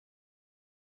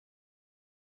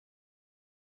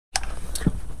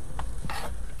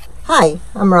Hi,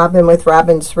 I'm Robin with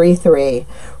Robin's Wreathery.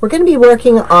 We're going to be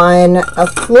working on a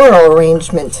floral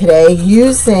arrangement today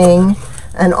using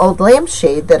an old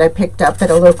lampshade that I picked up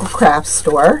at a local craft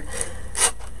store.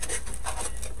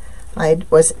 I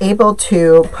was able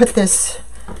to put this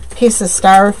piece of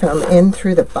styrofoam in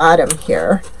through the bottom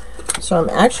here. So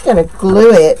I'm actually going to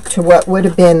glue it to what would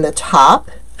have been the top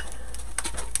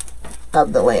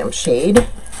of the lampshade.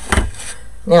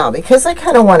 Now, because I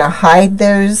kind of want to hide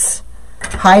that,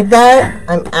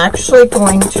 I'm actually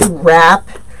going to wrap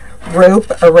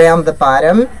rope around the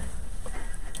bottom.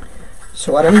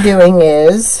 So what I'm doing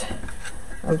is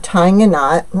I'm tying a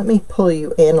knot. Let me pull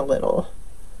you in a little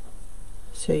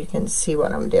so you can see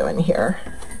what I'm doing here.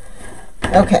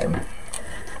 Okay,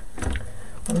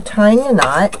 I'm tying a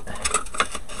knot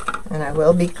and I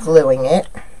will be gluing it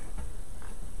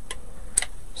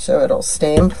so it'll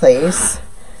stay in place,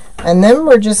 and then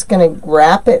we're just going to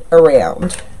wrap it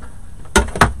around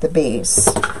the base.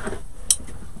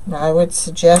 Now I would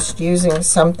suggest using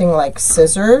something like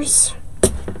scissors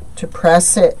to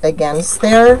press it against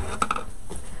there,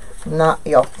 not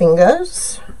your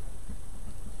fingers.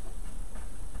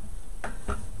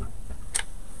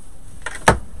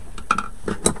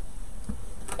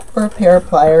 Or a pair of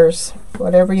pliers,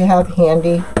 whatever you have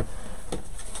handy.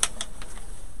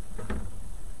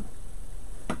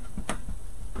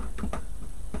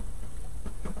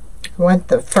 I want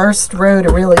the first row to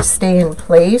really stay in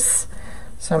place,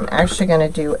 so I'm actually going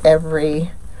to do every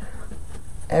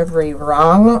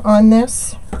rung on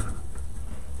this,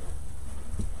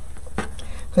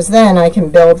 because then I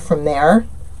can build from there.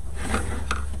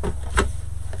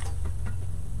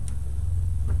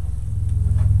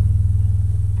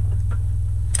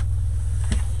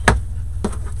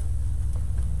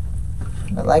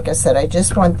 But like I said, I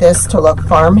just want this to look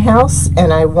farmhouse,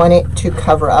 and I want it to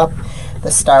cover up the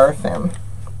styrofoam.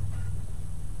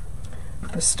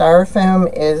 The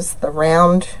styrofoam is the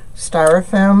round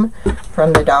styrofoam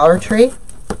from the Dollar Tree.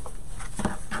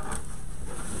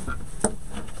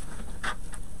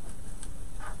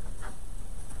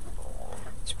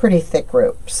 It's pretty thick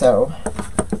rope, so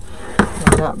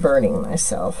I'm not burning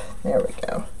myself. There we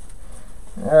go.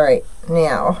 Alright,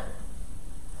 now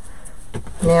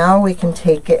we can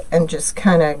take it and just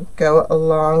kind of go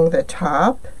along the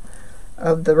top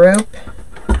of the rope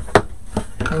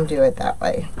and do it that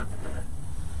way.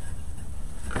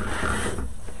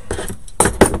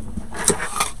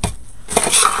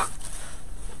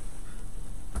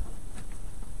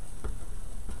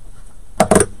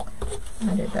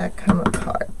 Why did that come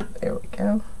apart? There we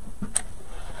go.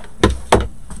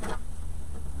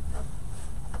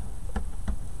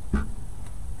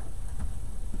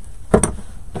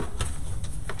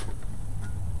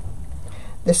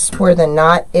 This is where the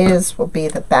knot is, will be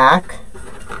the back,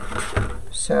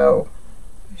 so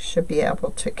you should be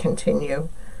able to continue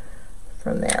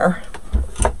from there.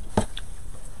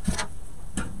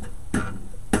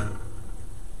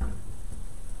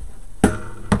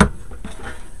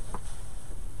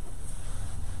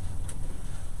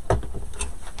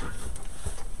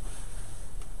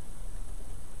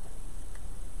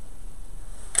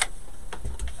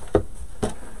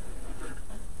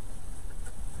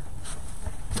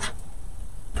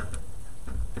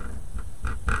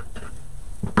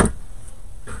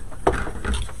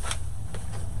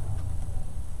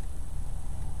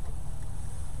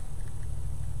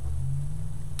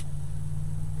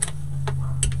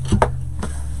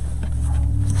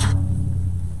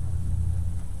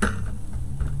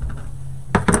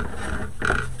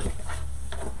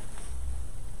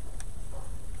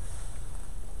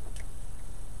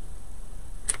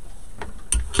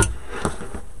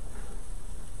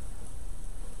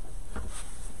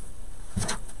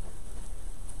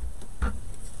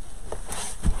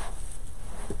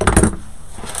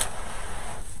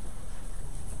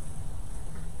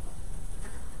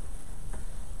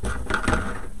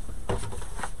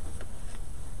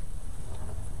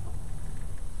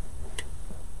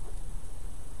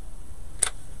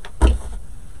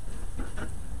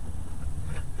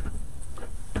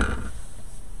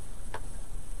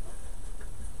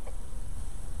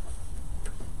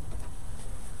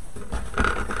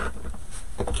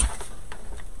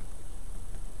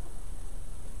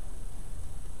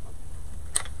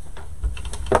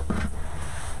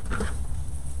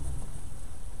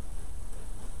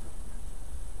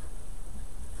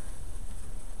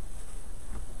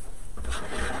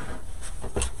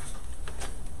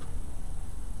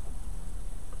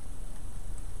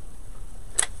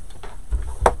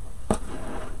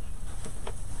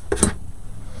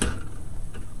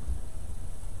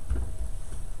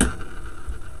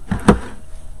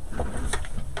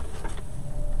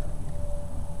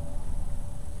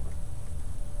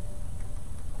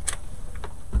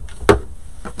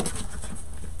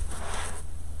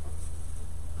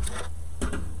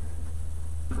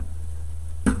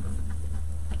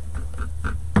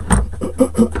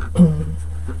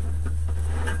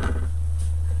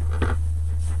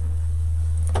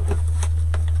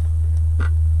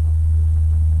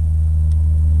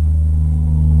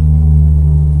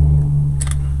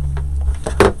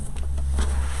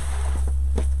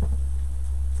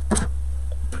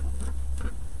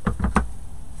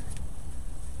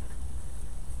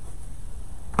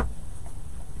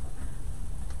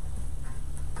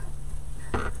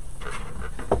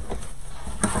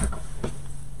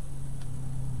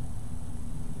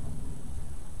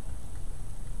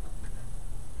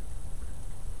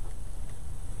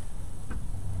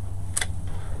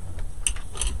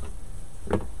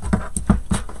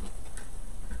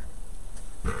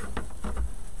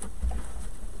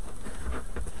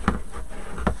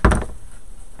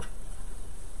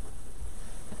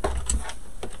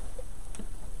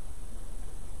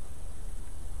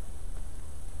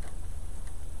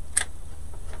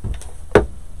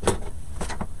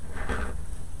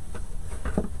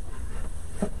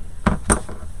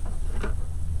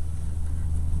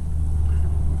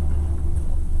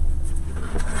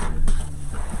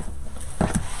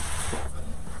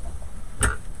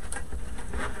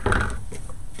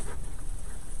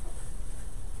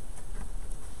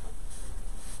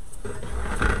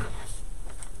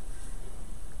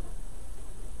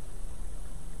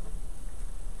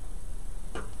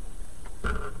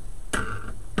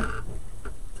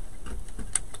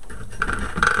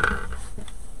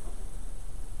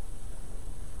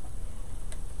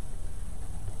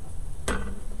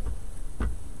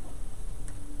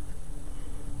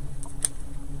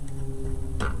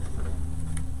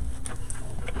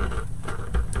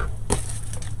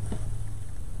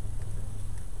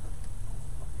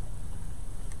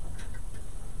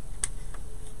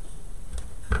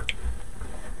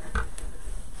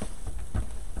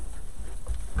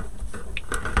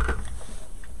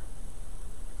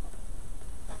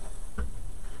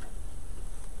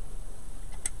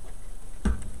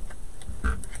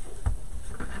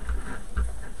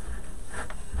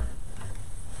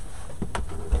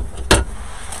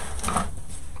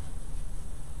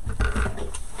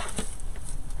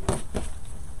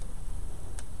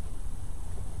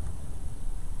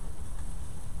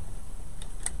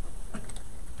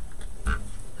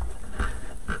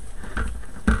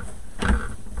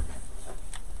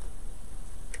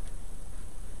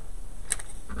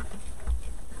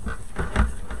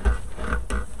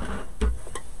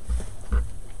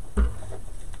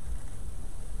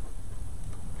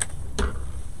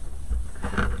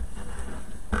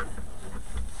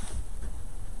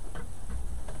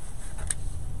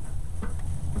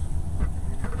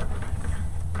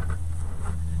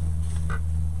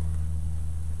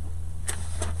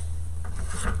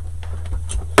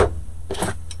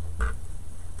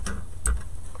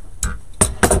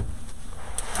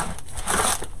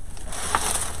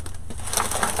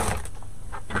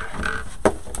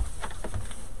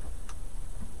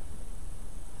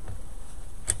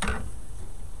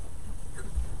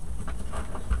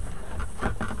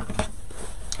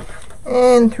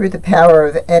 And through the power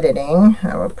of editing,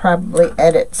 I will probably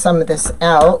edit some of this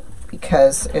out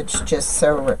because it's just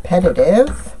so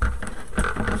repetitive.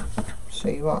 So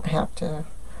you won't have to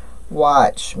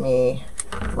watch me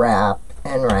wrap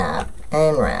and wrap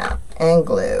and wrap and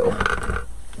glue.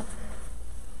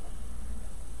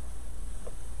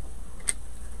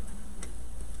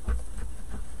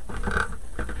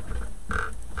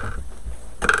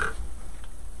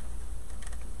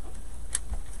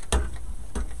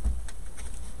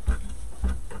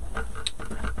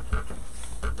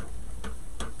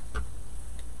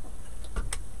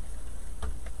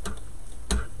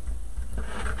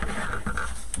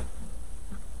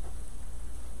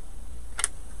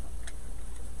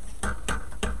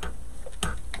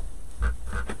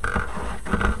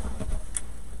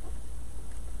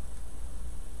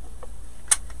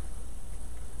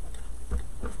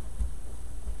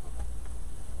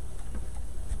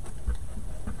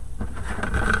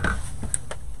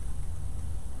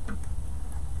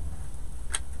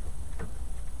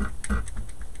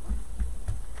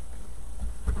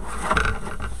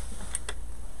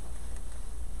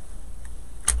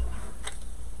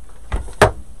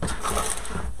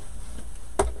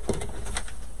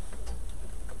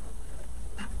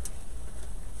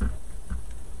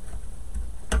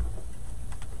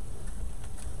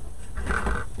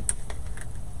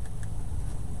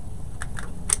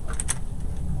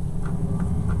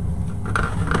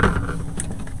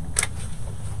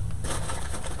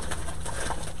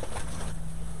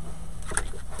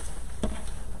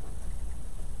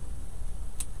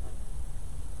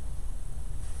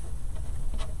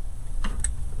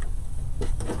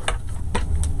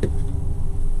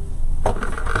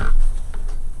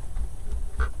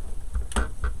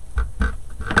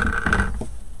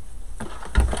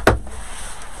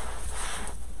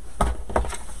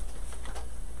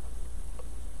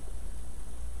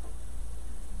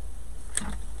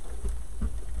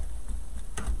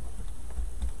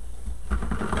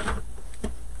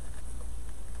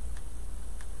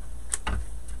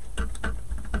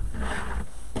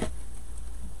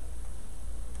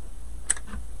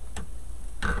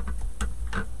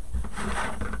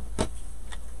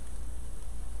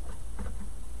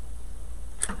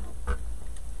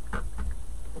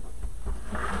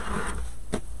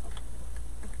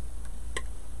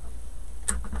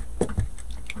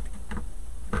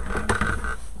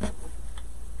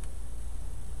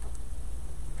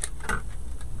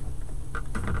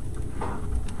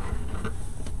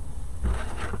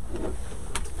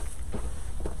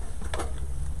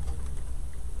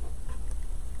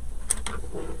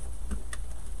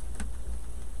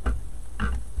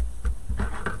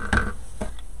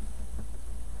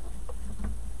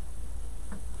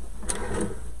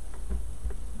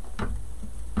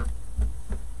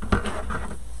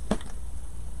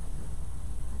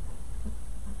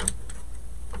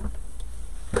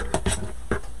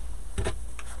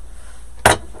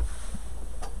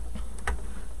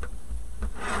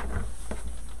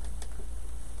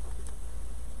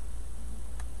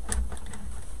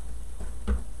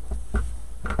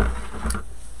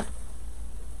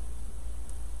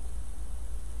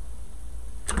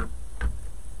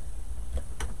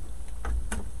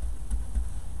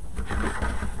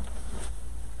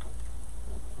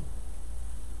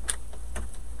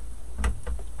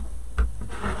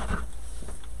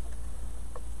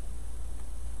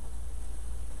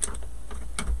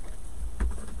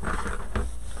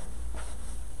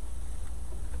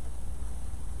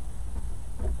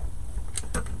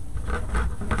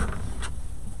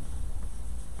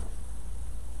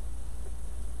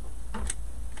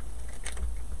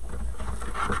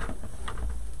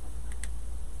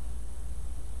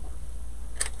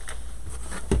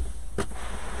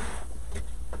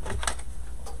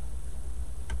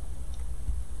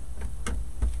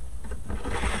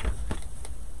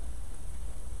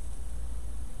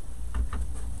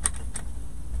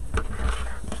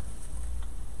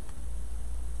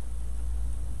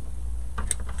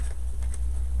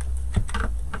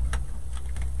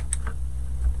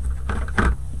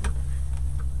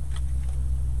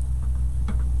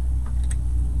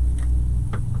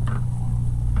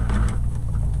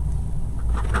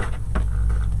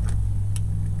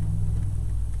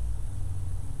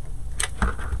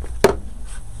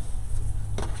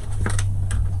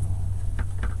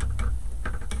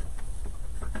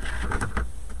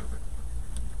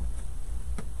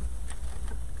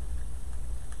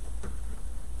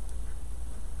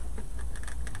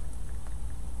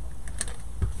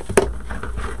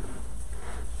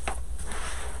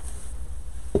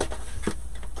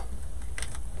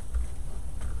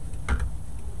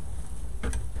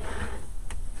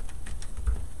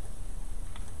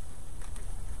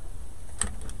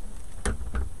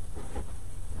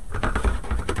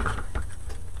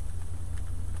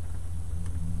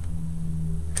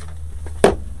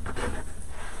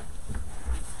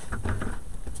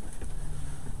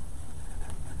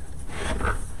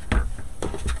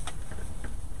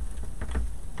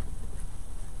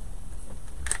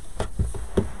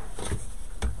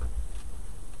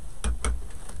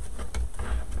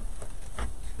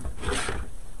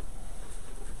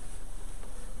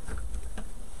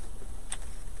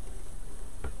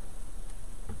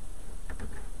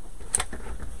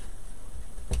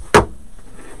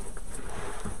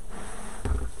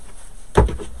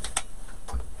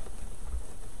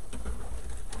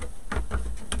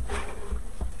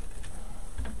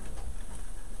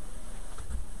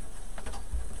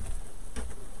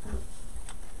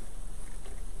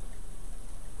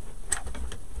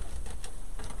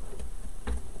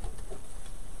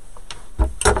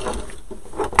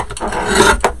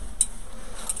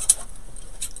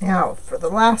 Now for the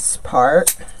last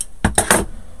part, I'm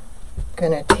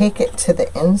going to take it to the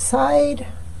inside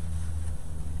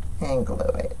and glue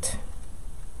it.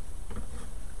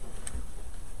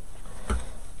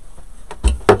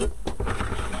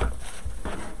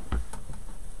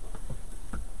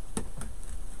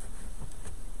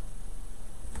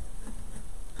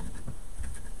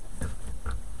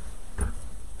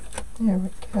 There we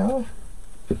go.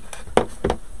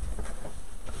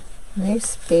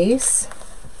 Nice base.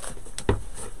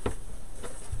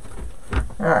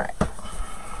 All right.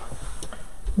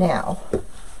 Now,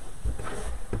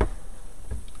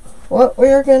 what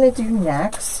we're going to do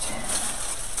next,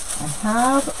 I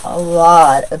have a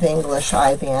lot of English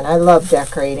ivy, and I love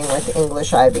decorating with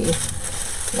English ivy.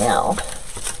 Now,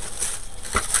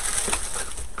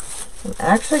 I'm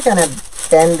actually going to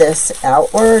bend this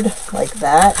outward like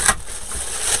that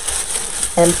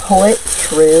and pull it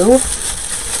through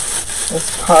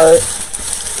this part.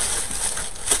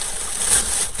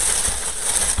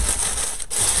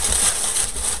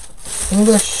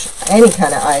 English, any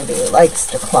kind of ivy, likes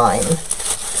to climb.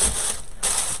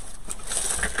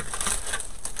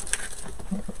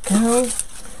 There we go.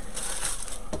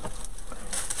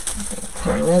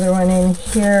 Put another one in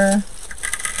here.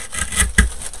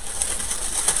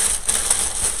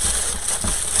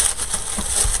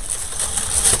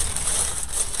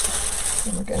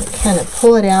 And we're going to kind of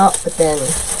pull it out, but then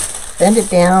bend it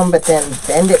down, but then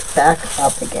bend it back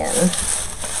up again.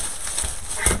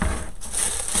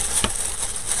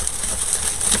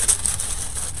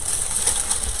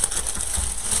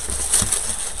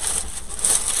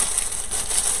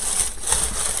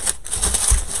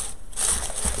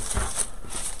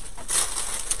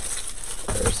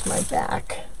 There's my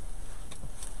back.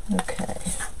 Okay,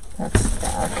 that's the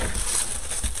back.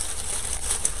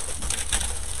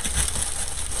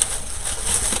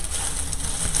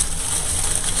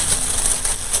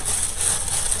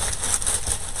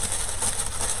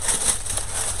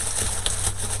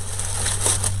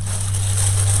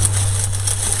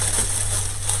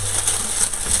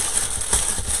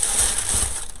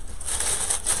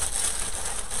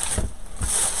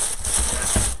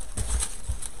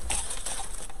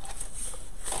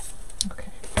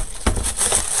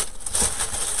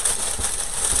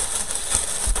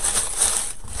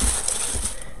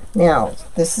 Now,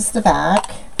 this is the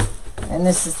back, and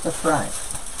this is the front.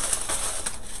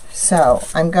 So,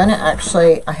 I'm going to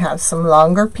actually, I have some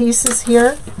longer pieces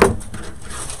here.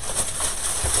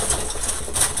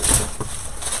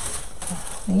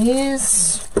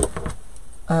 These,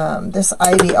 this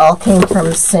ivy all came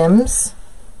from Sims.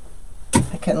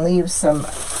 I can leave some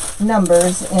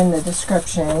numbers in the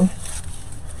description.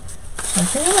 I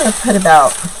think I'm going to put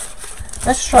about,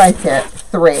 let's try to get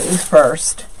 3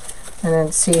 first. And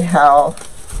then see how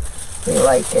we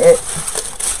like it.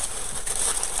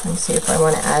 And see if I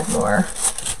want to add more.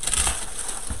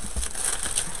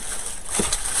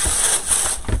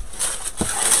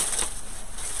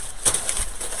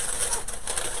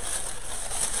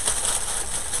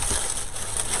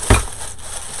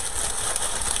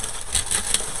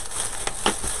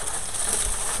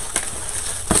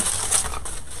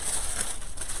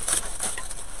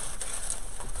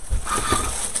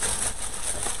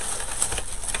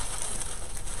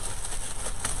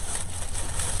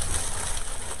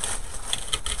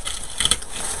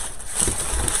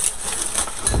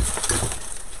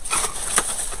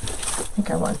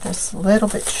 I want this a little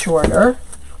bit shorter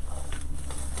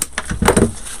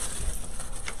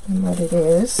than what it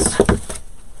is.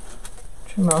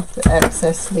 Trim off the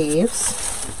excess leaves.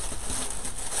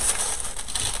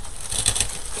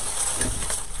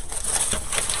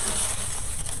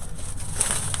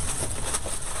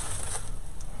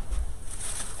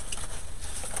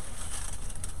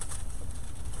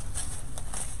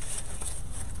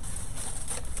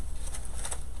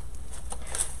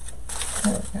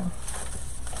 There we go.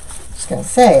 Gonna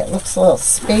say it looks a little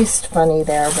spaced funny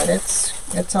there, but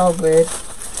it's all good.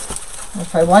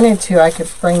 If I wanted to, I could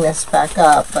bring this back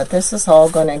up, but this is all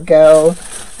going to go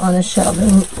on a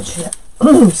shelving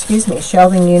excuse me,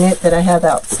 shelving unit that I have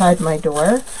outside my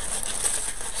door.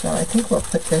 So I think we'll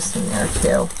put this in there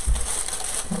too.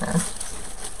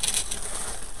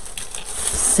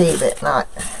 Save it, not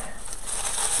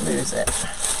lose it.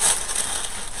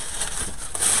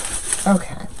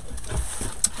 Okay.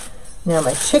 Now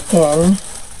my chicken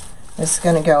is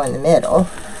going to go in the middle,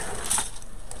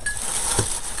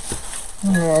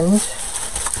 and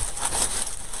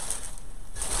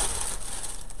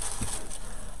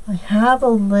I have a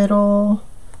little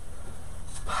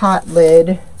pot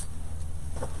lid.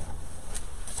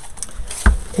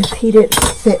 If he didn't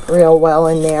fit real well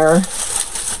in there,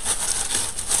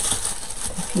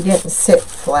 he didn't sit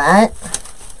flat,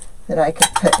 that I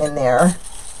could put in there.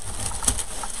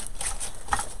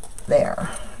 There.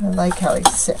 I like how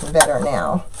he's sitting better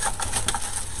now.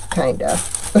 Kinda.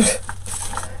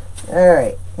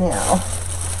 Alright, now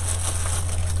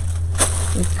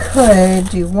we could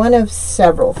do one of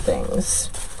several things.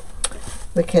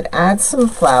 We could add some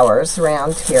flowers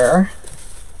around here.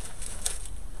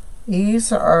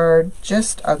 These are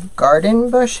just a garden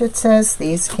bush, it says.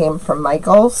 These came from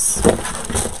Michael's.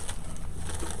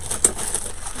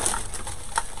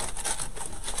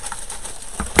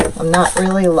 I'm not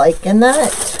really liking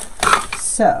that.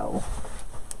 So,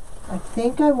 I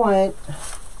think I want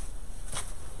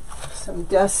some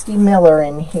Dusty Miller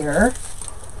in here.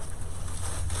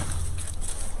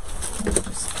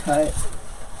 Just cut.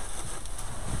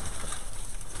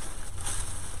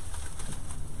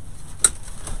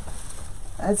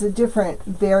 As a different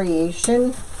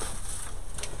variation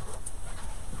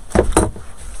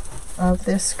of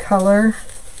this color.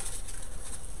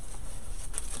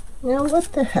 Now,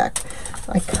 what the heck?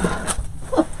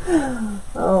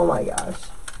 Oh my gosh.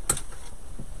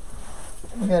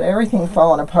 I got everything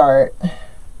falling apart.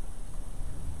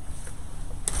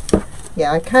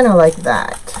 Yeah, I kind of like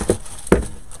that.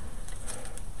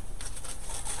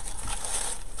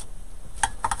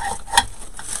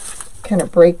 Kind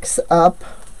of breaks up.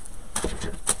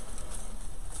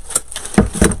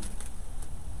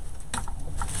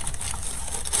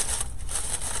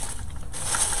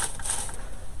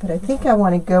 But I think I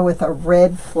want to go with a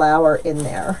red flower in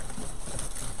there.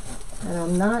 And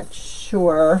I'm not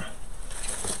sure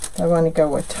if I want to go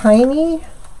with tiny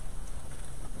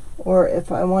or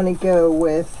if I want to go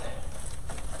with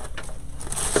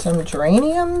some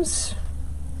geraniums.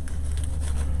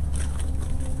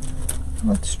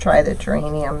 Let's try the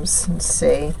geraniums and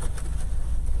see.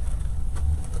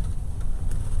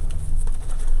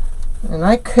 And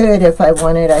I could, if I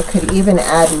wanted, I could even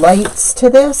add lights to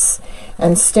this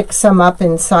and stick some up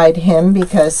inside him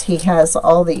because he has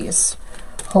all these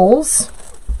holes,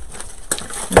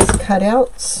 these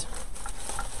cutouts.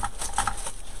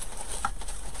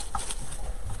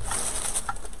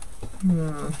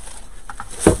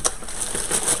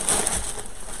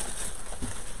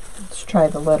 Let's try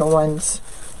the little ones.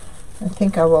 I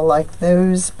think I will like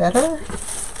those better.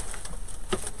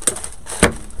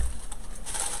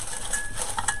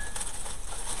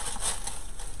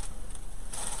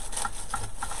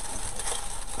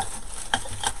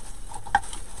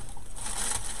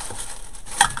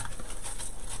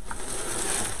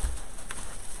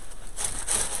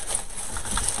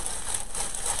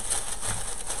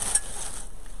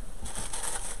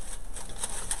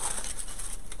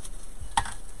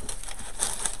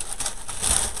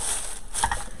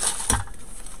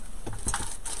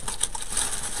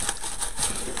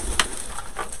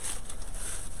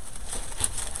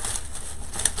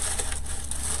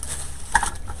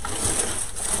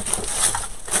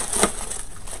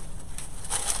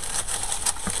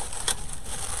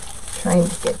 Trying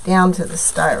to get down to the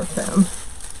styrofoam.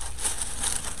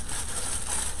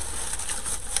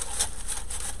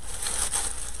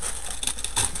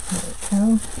 There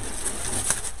we go.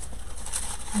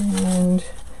 And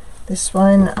this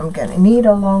one, I'm going to need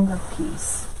a longer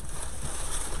piece.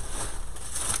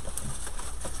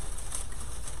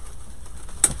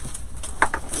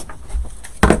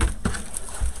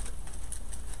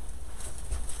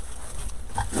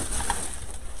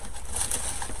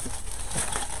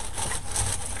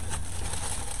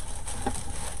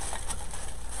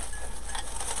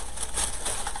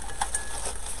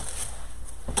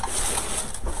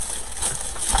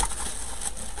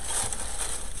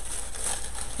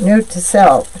 Note to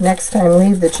self, next time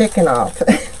leave the chicken off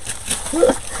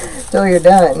till you're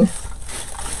done.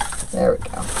 There we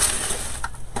go.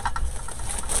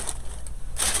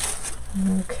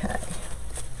 Okay.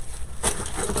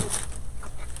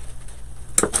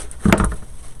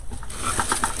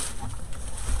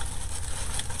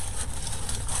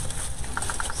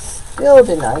 Still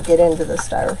did not get into the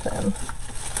styrofoam.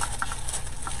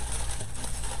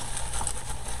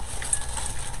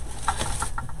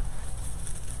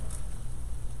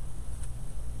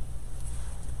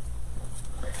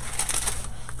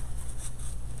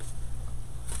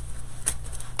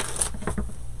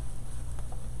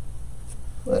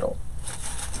 Little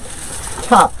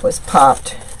top was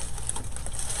popped.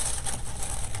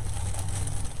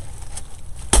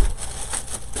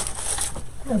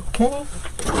 Okay.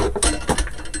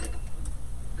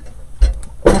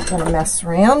 Not gonna mess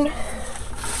around.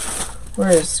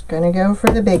 We're just gonna go for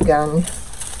the big gun.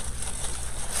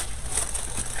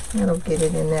 That'll get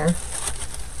it in there.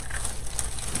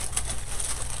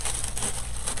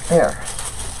 There.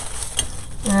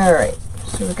 All right,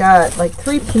 so we've got like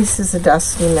 3 pieces of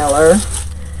Dusty Miller,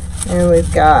 and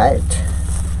we've got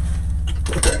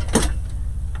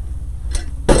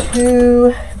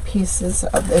 2 pieces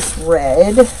of this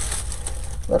red,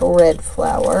 little red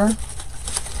flower.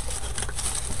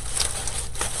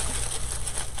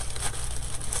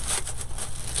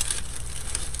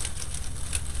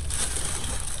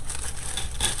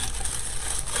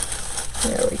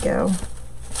 There we go.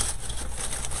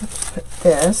 Let's put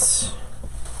this.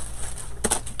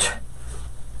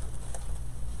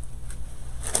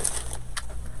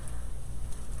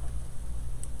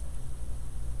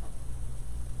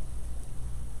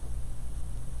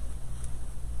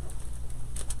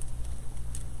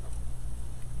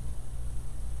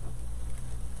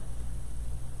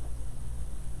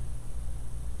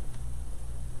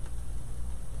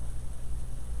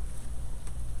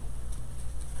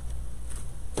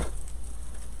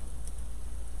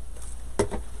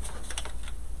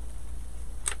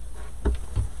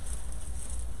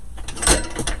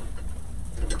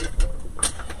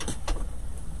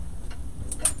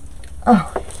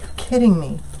 Oh, you're kidding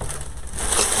me.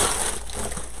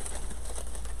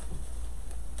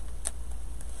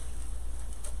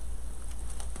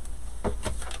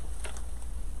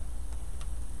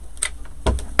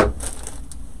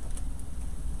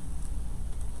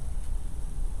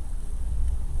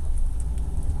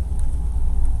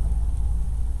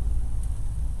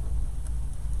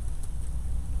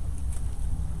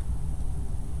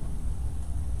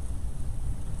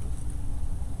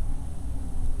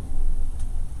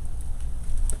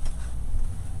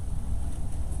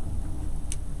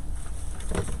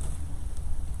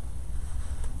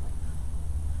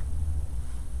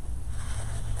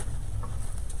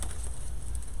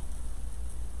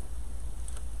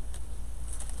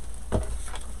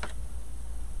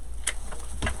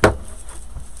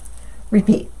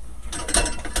 Repeat.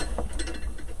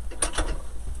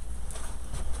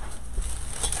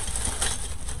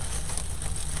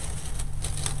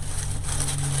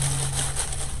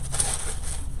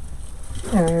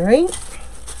 All right.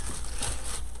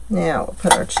 Now we'll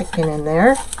put our chicken in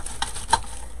there.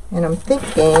 And I'm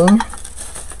thinking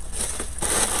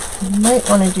I might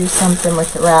want to do something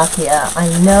with the raffia. I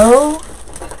know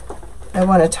I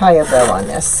want to tie a bow on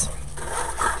this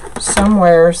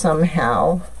somewhere,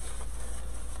 somehow.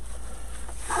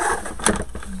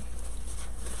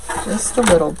 Just a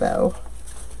little bow.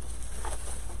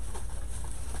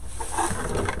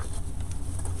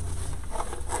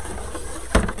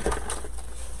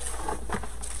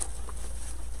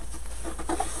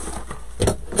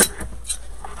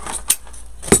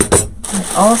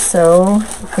 I also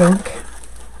think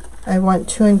I want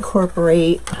to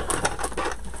incorporate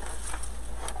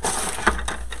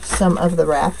some of the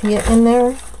raffia in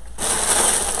there.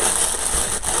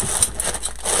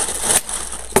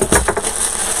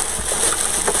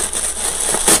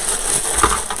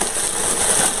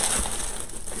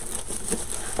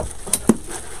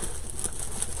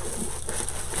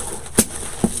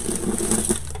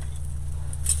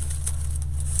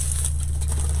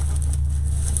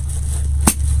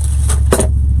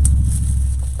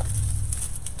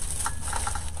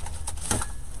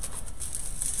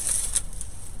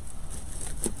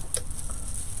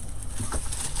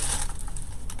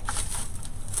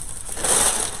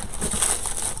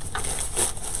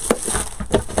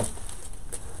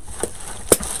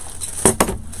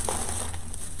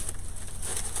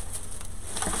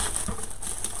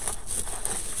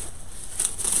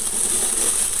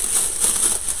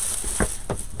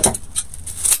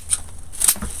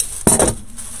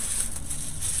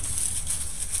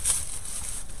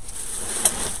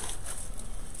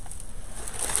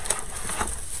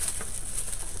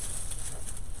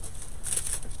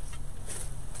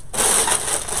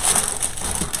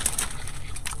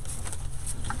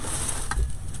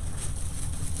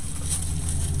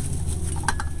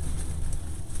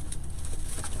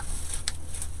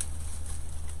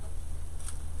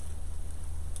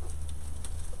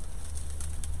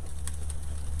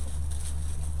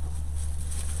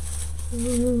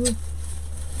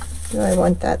 Do I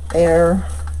want that there,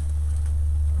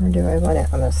 or do I want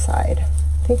it on the side?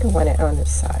 I think I want it on the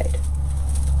side.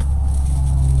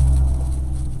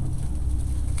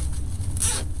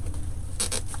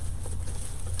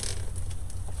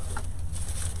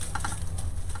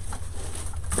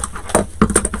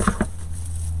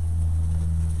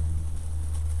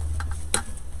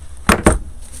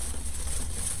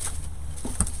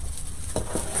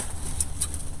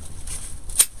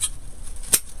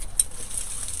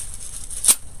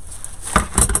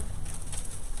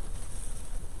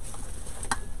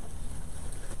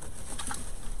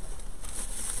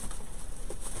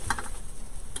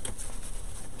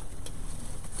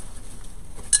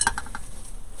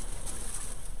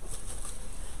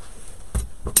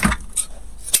 Let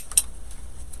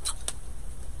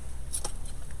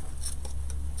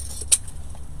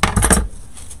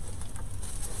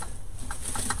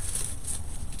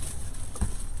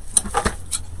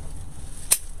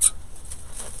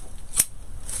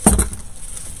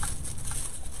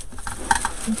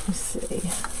me see.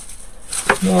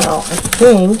 Now I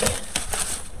think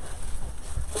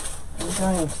I'm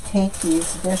going to take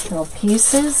these additional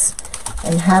pieces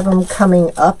and have them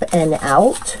coming up and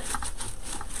out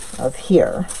of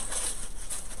here.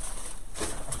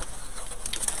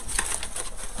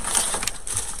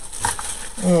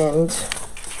 And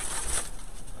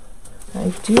I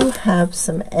do have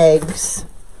some eggs,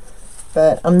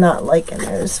 but I'm not liking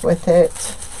those with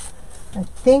it. I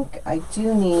think I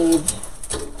do need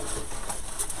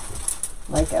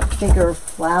like a bigger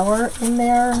flower in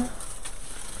there.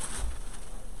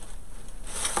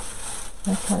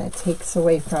 That kind of takes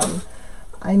away from,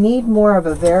 I need more of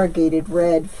a variegated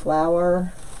red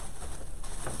flower.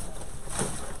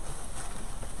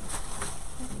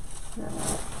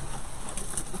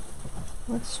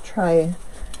 Let's try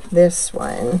this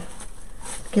one.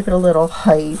 Give it a little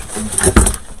height.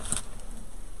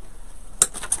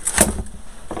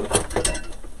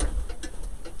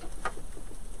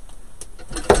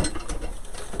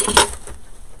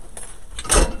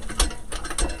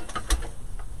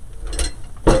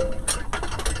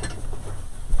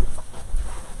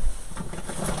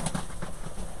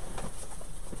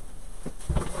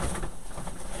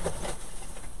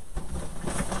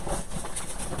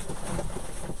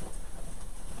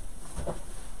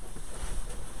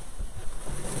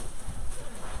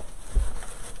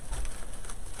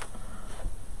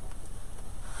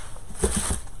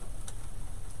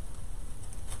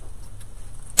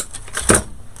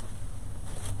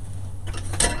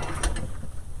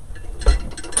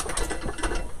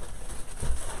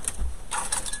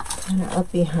 Kind of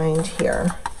up behind here.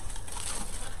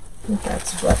 I think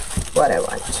that's what I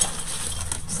want.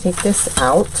 Let's take this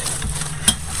out.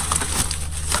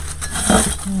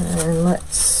 And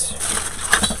let's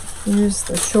use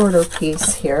the shorter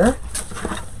piece here.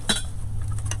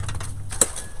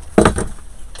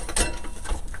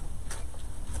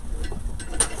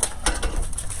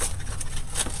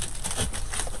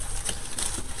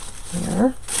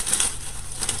 Here.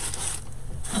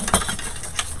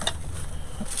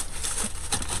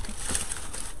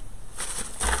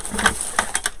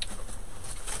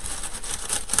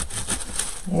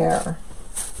 There.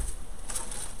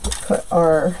 Put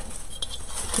our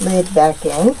lid back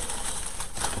in.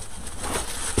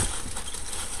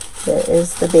 There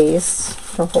is the base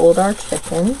to hold our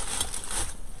chicken.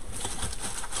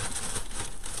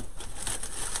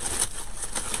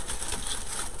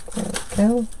 There we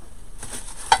go.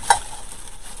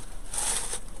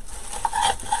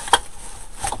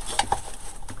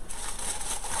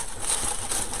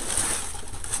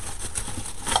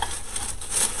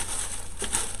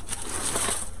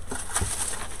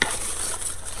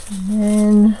 And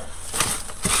then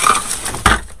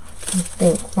I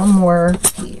think one more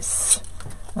piece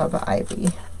of ivy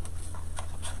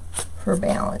for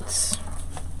balance.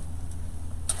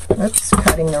 Oops,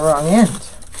 cutting the wrong end.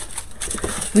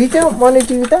 We don't want to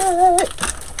do that.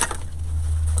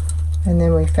 And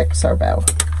then we fix our bow.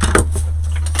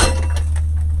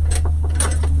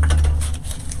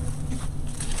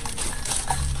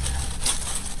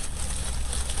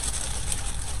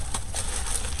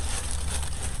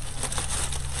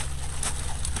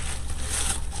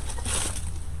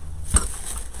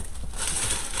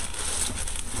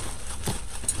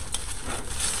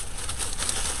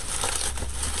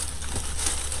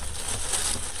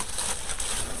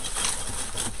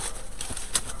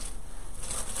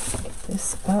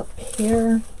 This up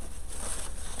here.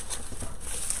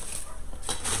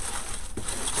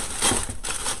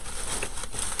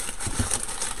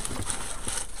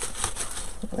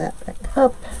 Pull that back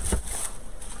up.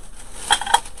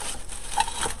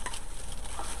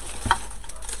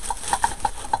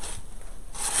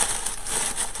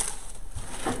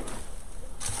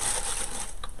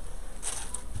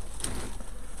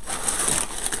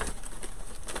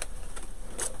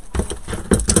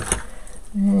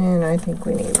 And I think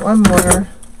we need one more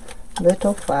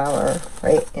little flower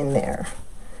right in there.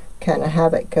 Kind of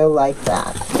have it go like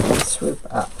that and swoop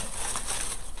up.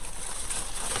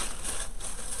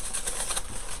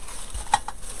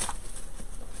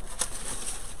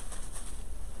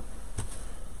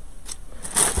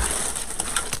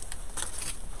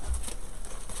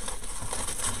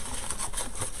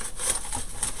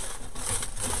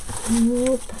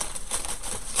 Whoop.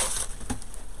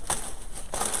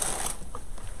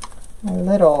 A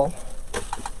little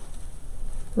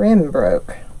rim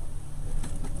broke.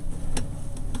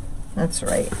 That's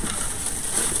right.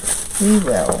 We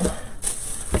will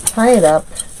tie it up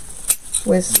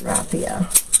with raffia.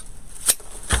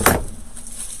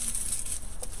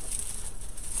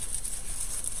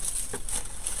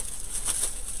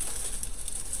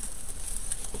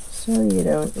 So you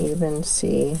don't even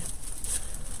see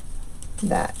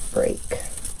that break.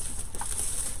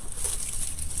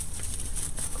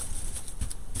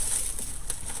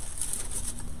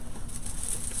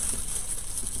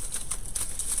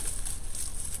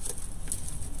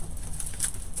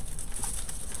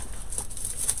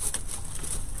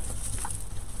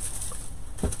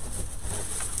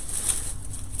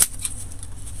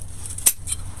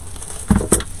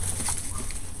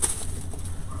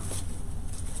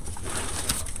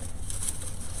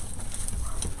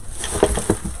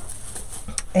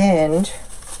 And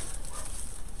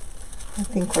I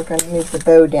think we're going to move the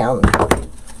bow down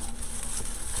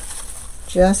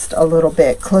just a little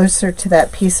bit closer to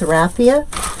that piece of raffia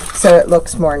so it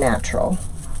looks more natural.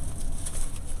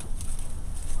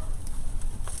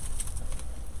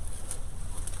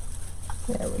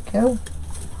 There we go.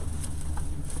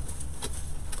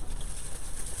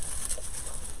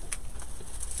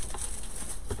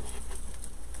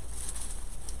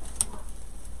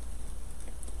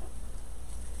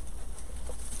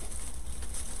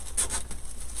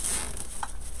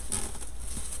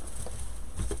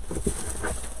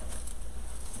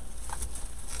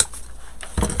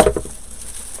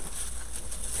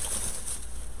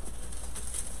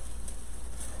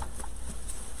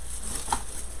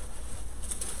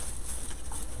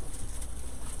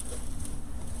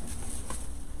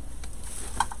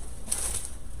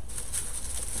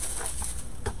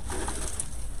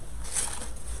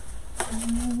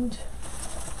 And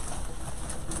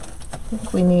I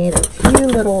think we need a few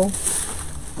little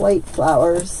white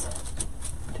flowers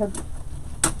to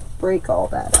break all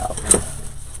that up.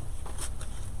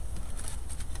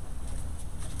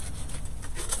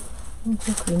 I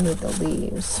think we need the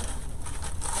leaves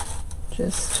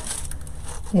just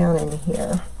down in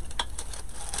here.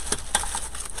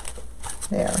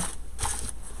 There.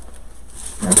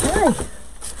 Okay,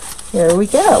 here we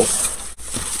go.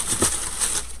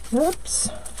 Oops.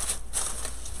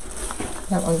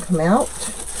 That one come out?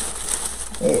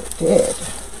 It did.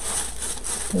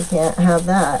 We can't have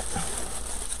that.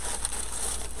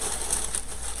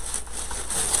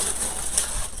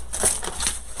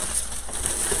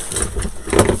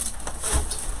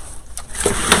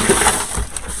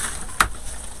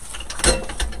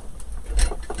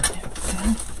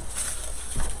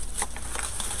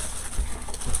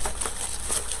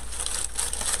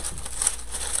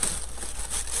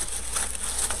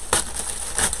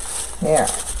 There,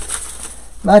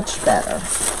 much better.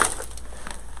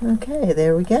 Okay,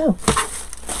 there we go.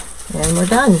 And we're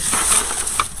done.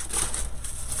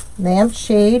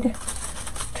 Lampshade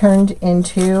turned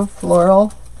into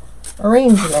floral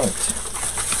arrangement.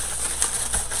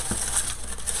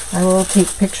 I will take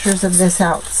pictures of this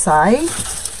outside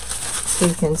so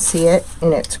you can see it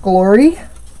in its glory.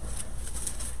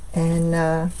 And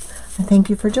I thank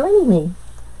you for joining me.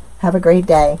 Have a great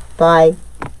day. Bye.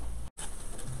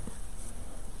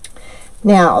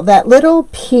 Now, that little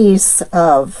piece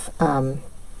of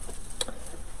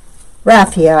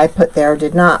raffia I put there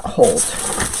did not hold.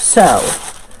 So,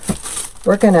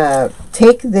 we're going to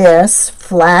take this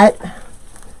flat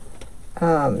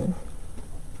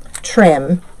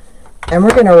trim and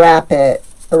we're going to wrap it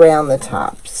around the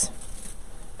top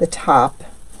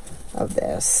of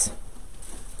this.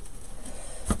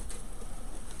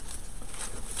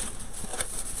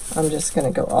 I'm just going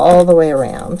to go all the way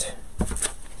around.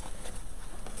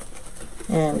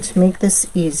 And to make this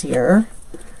easier,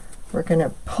 we're going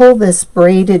to pull this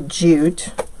braided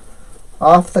jute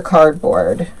off the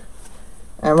cardboard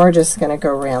and we're just going to go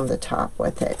around the top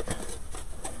with it.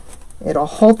 It'll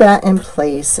hold that in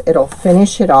place, it'll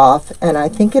finish it off, and I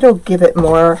think it'll give it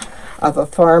more of a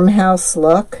farmhouse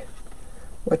look,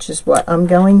 which is what I'm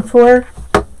going for.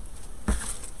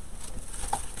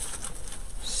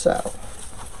 So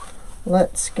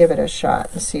let's give it a shot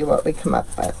and see what we come up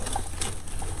with.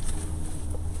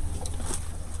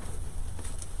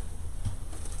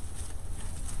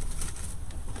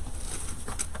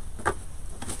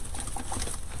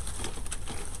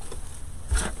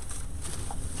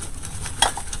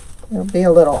 It'll be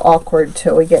a little awkward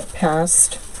till we get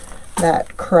past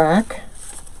that crack,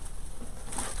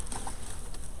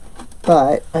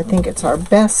 but I think it's our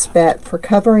best bet for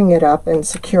covering it up and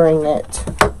securing it.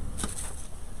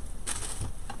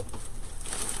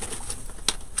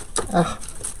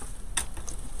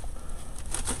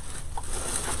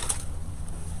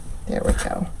 There we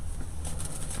go.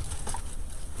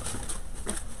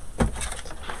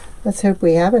 Let's hope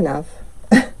we have enough.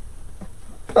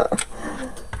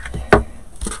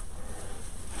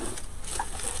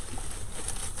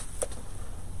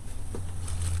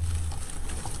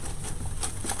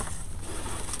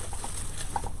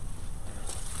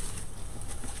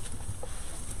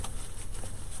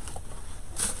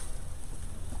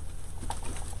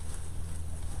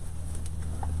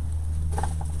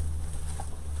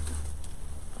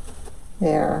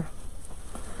 There.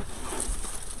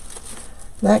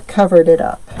 That covered it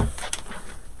up.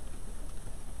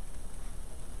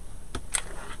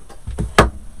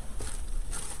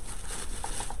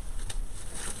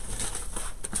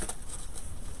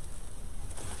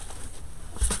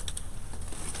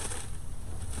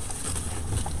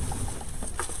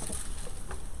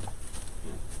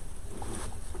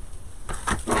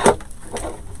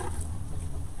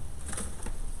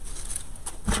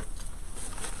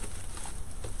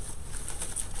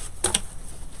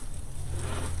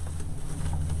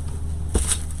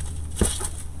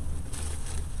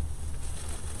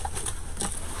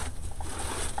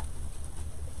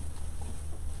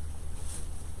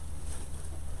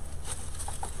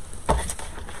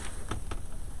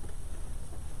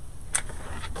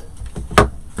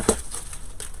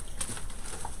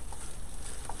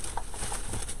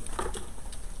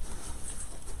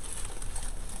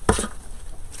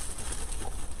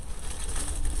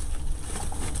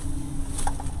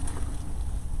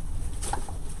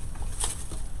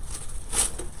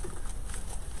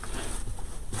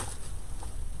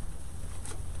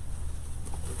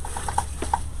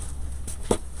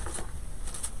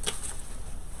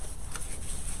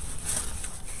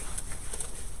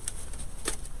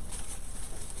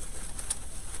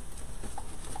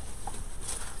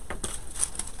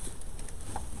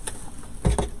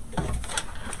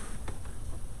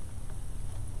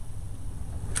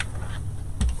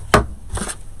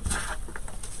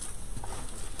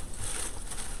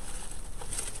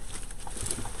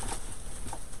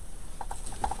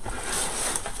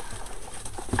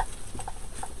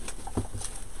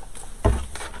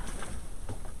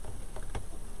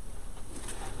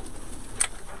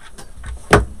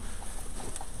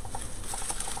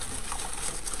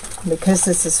 Because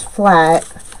this is flat,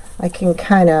 I can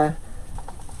kind of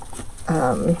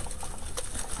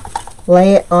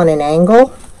lay it on an angle,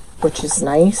 which is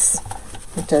nice.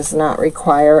 It does not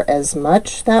require as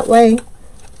much that way.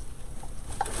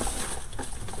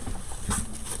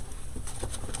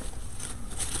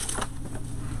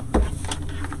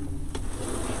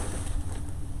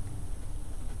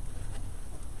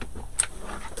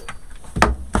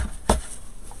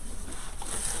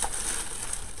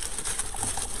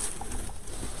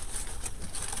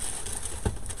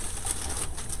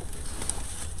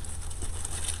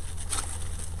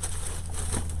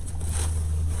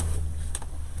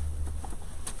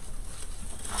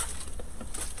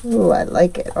 Ooh, I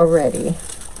like it already.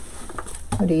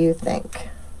 What do you think?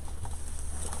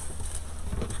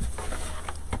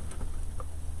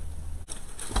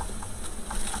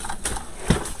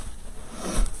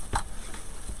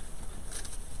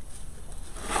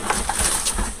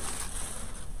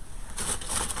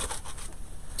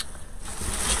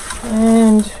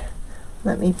 And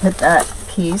let me put that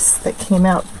piece that came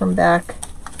out from back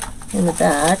in the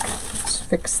back. Just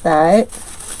fix that.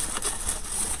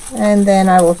 And then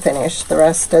I will finish the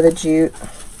rest of the jute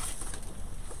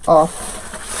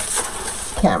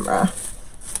off camera.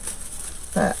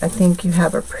 But I think you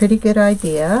have a pretty good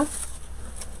idea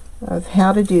of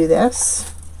how to do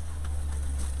this.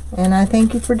 And I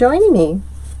thank you for joining me.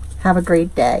 Have a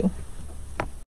great day.